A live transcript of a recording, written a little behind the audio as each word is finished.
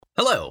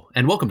Hello,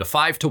 and welcome to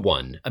 5 to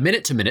 1, a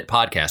minute-to-minute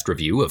podcast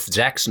review of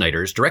Zack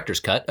Snyder's director's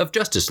cut of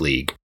Justice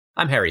League.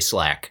 I'm Harry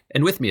Slack,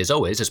 and with me as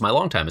always is my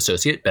longtime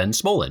associate, Ben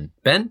Smolin.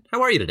 Ben,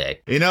 how are you today?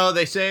 You know,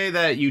 they say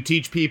that you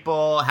teach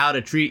people how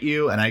to treat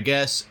you, and I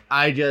guess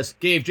I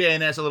just gave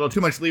JNS a little too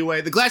much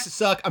leeway. The glasses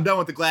suck. I'm done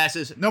with the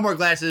glasses. No more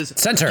glasses.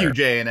 Center. Fuck you,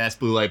 JNS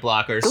blue light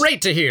blockers.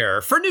 Great to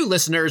hear. For new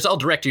listeners, I'll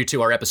direct you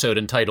to our episode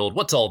entitled,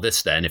 What's All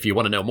This Then, if you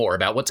want to know more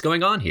about what's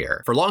going on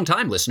here. For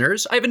longtime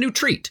listeners, I have a new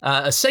treat,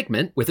 a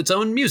segment with its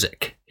own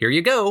music. Here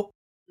you go.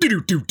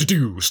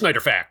 Do-do-do-do-do, Snyder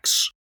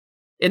Facts.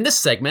 In this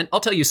segment, I'll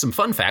tell you some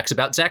fun facts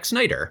about Zack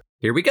Snyder.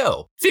 Here we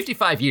go.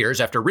 55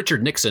 years after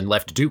Richard Nixon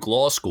left Duke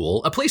Law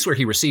School, a place where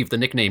he received the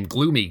nickname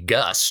Gloomy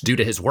Gus due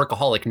to his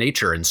workaholic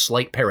nature and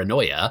slight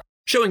paranoia,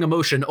 showing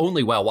emotion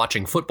only while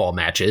watching football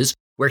matches,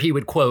 where he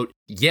would, quote,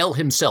 yell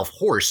himself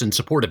hoarse in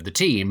support of the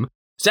team,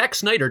 Zack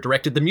Snyder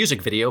directed the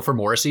music video for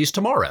Morrissey's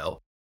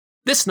Tomorrow.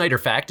 This Snyder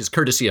fact is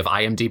courtesy of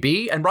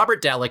IMDb and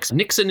Robert Dallek's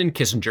Nixon and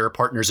Kissinger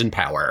Partners in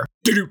Power.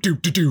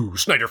 Do-do-do-do-do,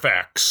 Snyder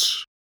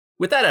Facts.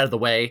 With that out of the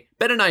way,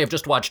 Ben and I have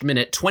just watched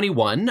minute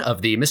 21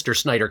 of the Mr.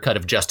 Snyder cut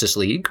of Justice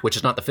League, which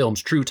is not the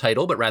film's true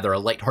title, but rather a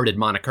lighthearted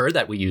moniker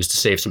that we use to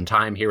save some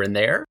time here and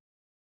there.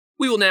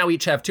 We will now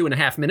each have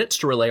 2.5 minutes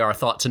to relay our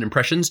thoughts and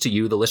impressions to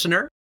you, the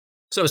listener.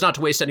 So as not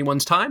to waste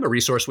anyone's time, a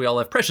resource we all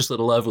have precious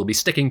little of, will be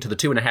sticking to the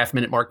 2.5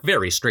 minute mark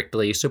very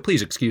strictly, so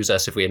please excuse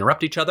us if we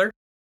interrupt each other.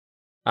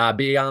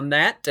 Beyond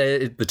that,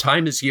 the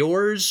time is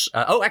yours.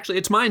 Actually,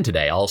 it's mine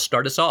today. I'll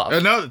start us off.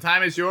 No, the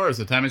time is yours.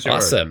 The time is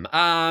yours. Awesome.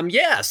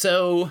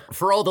 So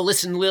for all the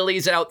listen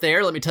lilies out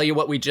there, let me tell you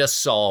what we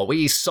just saw.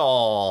 We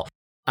saw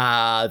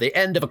the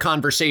end of a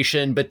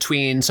conversation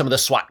between some of the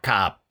SWAT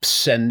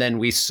cops, and then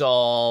we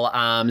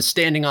saw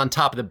standing on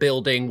top of the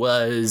building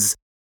was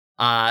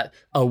a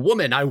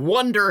woman. I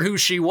wonder who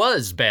she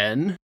was,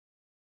 Ben.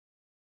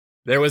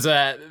 There was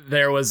a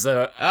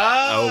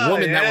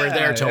woman that were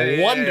there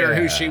to wonder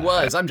who she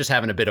was. I'm just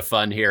having a bit of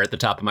fun here at the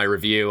top of my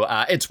review.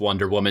 It's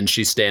Wonder Woman.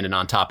 She's standing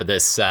on top of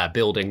this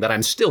building that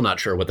I'm still not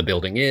sure what the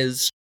building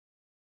is.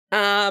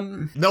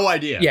 No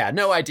idea. Yeah,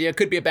 no idea.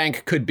 Could be a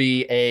bank, could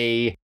be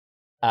a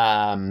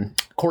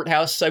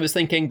courthouse, I was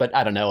thinking, but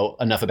I don't know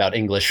enough about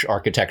English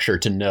architecture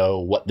to know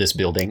what this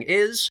building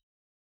is.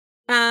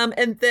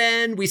 And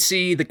then we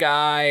see the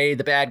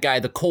bad guy,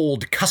 the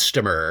cold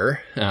customer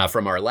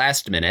from our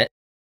last minute.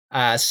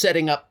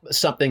 Setting up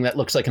something that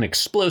looks like an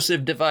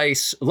explosive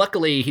device.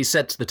 Luckily, he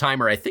sets the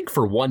timer, I think,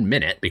 for 1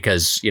 minute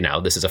because,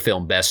 this is a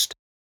film best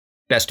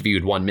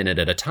viewed 1 minute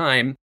at a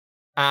time.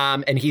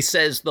 And he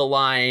says the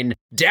line,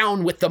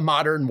 "Down with the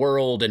modern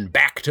world and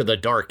back to the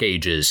dark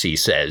ages," he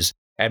says.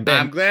 And Ben,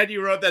 I'm glad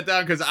you wrote that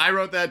down because I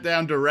wrote that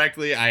down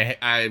directly.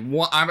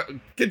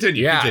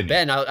 Continue. Yeah, continue.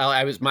 Ben,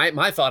 I was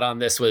my thought on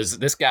this was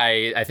this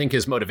guy. I think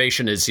his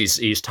motivation is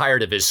he's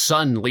tired of his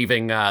son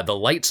leaving the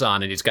lights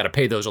on, and he's got to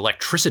pay those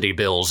electricity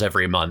bills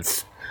every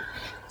month.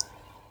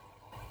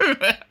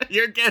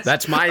 Your guess.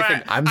 That's my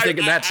thing. I'm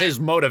thinking that's his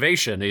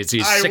motivation. He's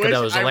sick of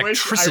those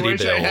electricity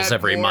bills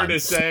every month. I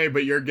wish I had more to say,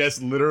 but your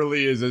guess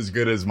literally is as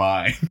good as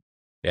mine.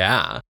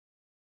 Yeah.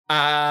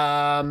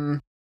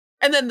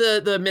 And then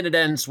the minute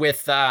ends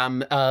with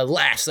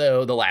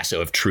lasso, the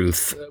lasso of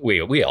truth.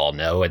 We all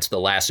know it's the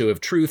lasso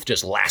of truth,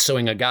 just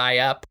lassoing a guy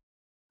up.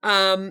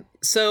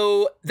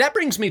 So that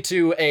brings me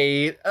to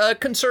a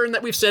concern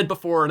that we've said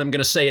before, and I'm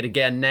going to say it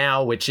again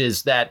now, which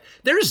is that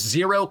there's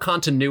zero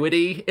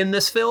continuity in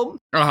this film.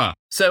 Uh-huh.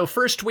 So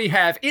first we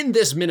have, in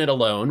this minute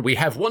alone, we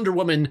have Wonder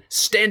Woman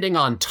standing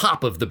on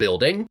top of the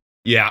building.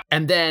 Yeah.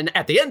 And then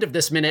at the end of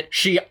this minute,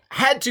 she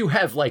had to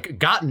have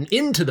gotten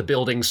into the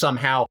building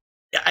somehow.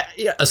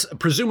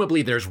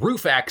 Presumably there's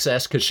roof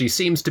access because she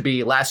seems to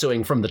be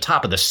lassoing from the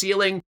top of the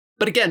ceiling.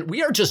 But again,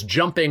 we are just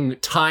jumping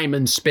time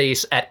and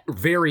space at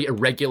very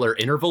irregular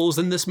intervals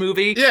in this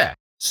movie. Yeah.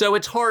 So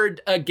it's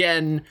hard,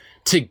 again,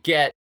 to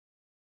get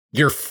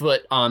your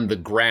foot on the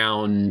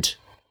ground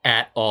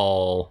at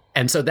all.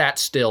 And so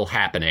that's still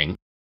happening.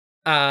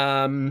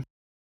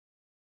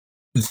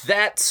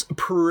 That's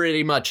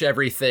pretty much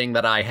everything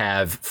that I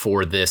have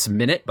for this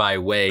minute by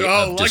way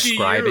of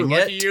describing it.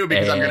 Lucky you,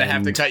 because I'm going to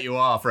have to cut you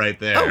off right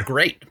there. Oh,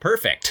 great.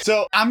 Perfect.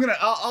 So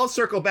I'll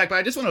circle back, but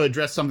I just want to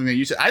address something that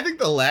you said. I think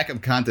the lack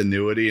of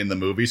continuity in the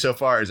movie so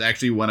far is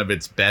actually one of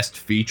its best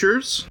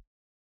features.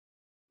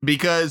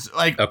 Because,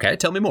 okay,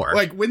 tell me more.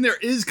 When there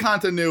is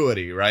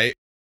continuity, right,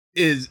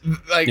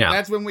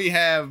 that's when we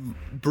have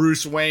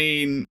Bruce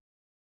Wayne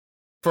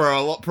for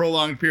a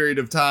prolonged period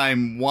of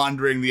time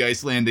wandering the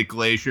Icelandic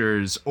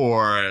glaciers,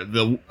 or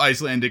the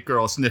Icelandic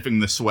girl sniffing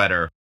the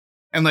sweater.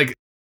 And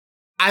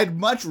I'd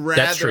much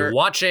rather... That's true.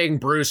 Watching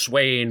Bruce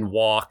Wayne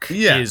walk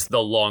is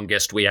the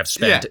longest we have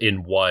spent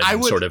in one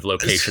sort of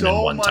location in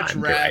one time. I would so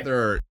much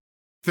rather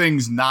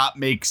things not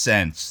make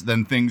sense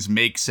than things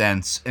make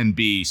sense and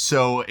be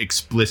so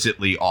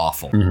explicitly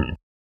awful. Mm-hmm.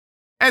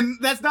 And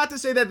that's not to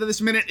say that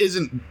this minute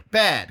isn't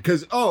bad,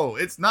 because,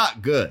 it's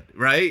not good,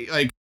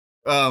 right?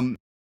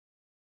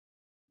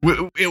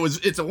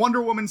 It's a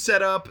Wonder Woman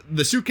setup.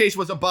 The suitcase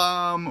was a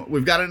bomb.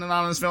 We've got an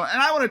anonymous film.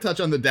 And I want to touch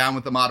on the down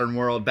with the modern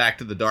world, back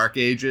to the dark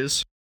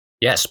ages.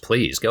 Yes,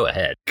 please, go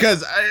ahead.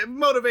 Because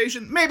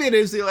motivation, maybe it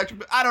is the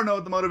electric, I don't know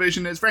what the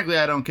motivation is. Frankly,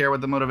 I don't care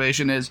what the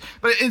motivation is.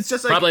 But it's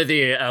just like... Probably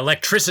the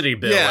electricity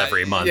bill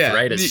every month,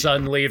 right? His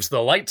son leaves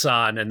the lights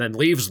on and then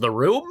leaves the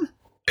room.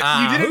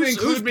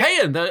 Who's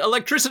paying? The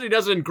electricity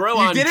doesn't grow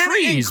on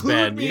trees,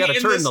 Ben. You gotta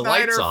turn the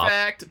lights off.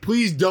 Fact,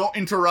 please don't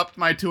interrupt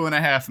my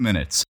 2.5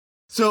 minutes.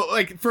 So,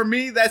 like, for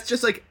me, that's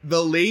just, like,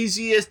 the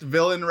laziest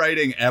villain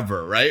writing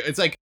ever, right? It's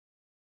like,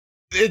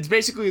 it's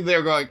basically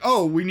they're going,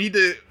 oh, we need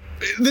to...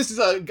 This is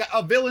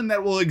a villain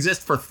that will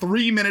exist for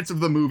 3 minutes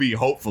of the movie,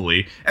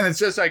 hopefully. And it's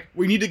just like,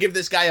 we need to give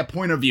this guy a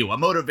point of view, a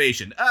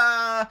motivation.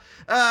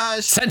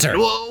 Center.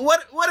 Well,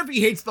 what if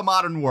he hates the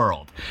modern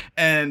world?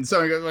 And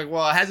so he goes like,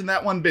 well, hasn't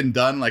that one been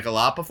done like a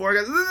lot before? He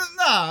goes,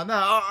 no,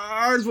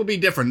 ours will be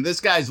different. This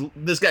guy's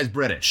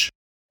British.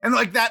 And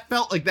like that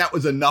felt like that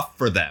was enough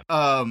for them.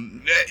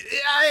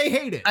 I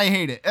hate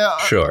it.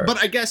 Sure. But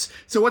I guess,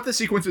 so what the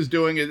sequence is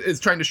doing is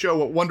trying to show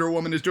what Wonder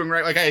Woman is doing,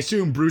 right? Like I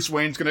assume Bruce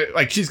Wayne's gonna,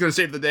 like she's gonna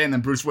save the day and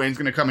then Bruce Wayne's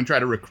gonna come and try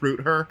to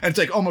recruit her. And it's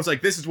like almost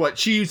like this is what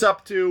she's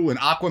up to when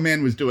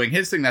Aquaman was doing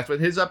his thing, that's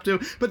what he's up to.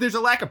 But there's a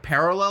lack of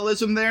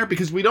parallelism there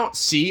because we don't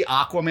see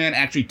Aquaman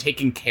actually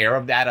taking care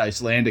of that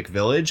Icelandic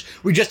village.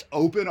 We just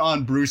open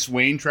on Bruce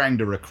Wayne trying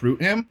to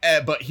recruit him.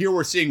 But here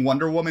we're seeing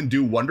Wonder Woman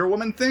do Wonder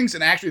Woman things.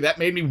 And actually that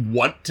made me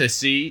want to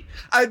see.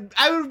 I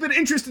would have been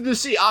interested to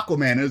see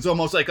Aquaman as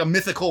almost like a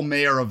mythical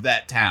mayor of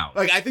that town.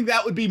 Like I think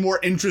that would be more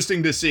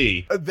interesting to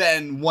see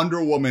than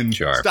Wonder Woman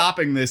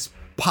stopping this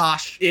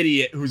posh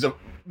idiot who's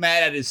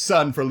mad at his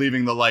son for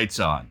leaving the lights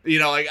on. You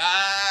know, like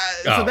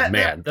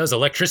those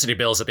electricity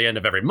bills at the end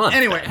of every month.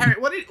 Anyway, Harry,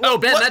 Ben,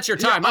 that's your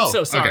time. I'm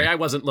so sorry. Okay. I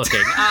wasn't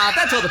looking.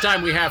 That's all the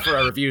time we have for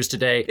our reviews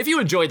today. If you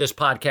enjoy this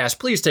podcast,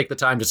 please take the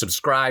time to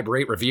subscribe,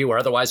 rate, review, or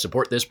otherwise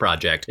support this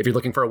project. If you're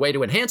looking for a way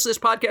to enhance this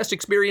podcast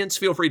experience,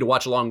 feel free to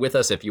watch along with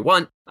us if you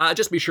want.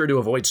 Just be sure to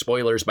avoid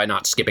spoilers by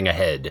not skipping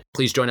ahead.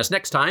 Please join us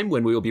next time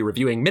when we will be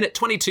reviewing minute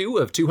 22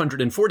 of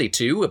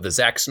 242 of the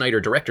Zack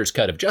Snyder Director's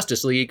Cut of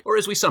Justice League, or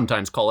as we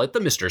sometimes call it, the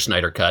Mr.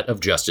 Snyder Cut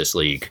of Justice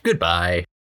League. Goodbye.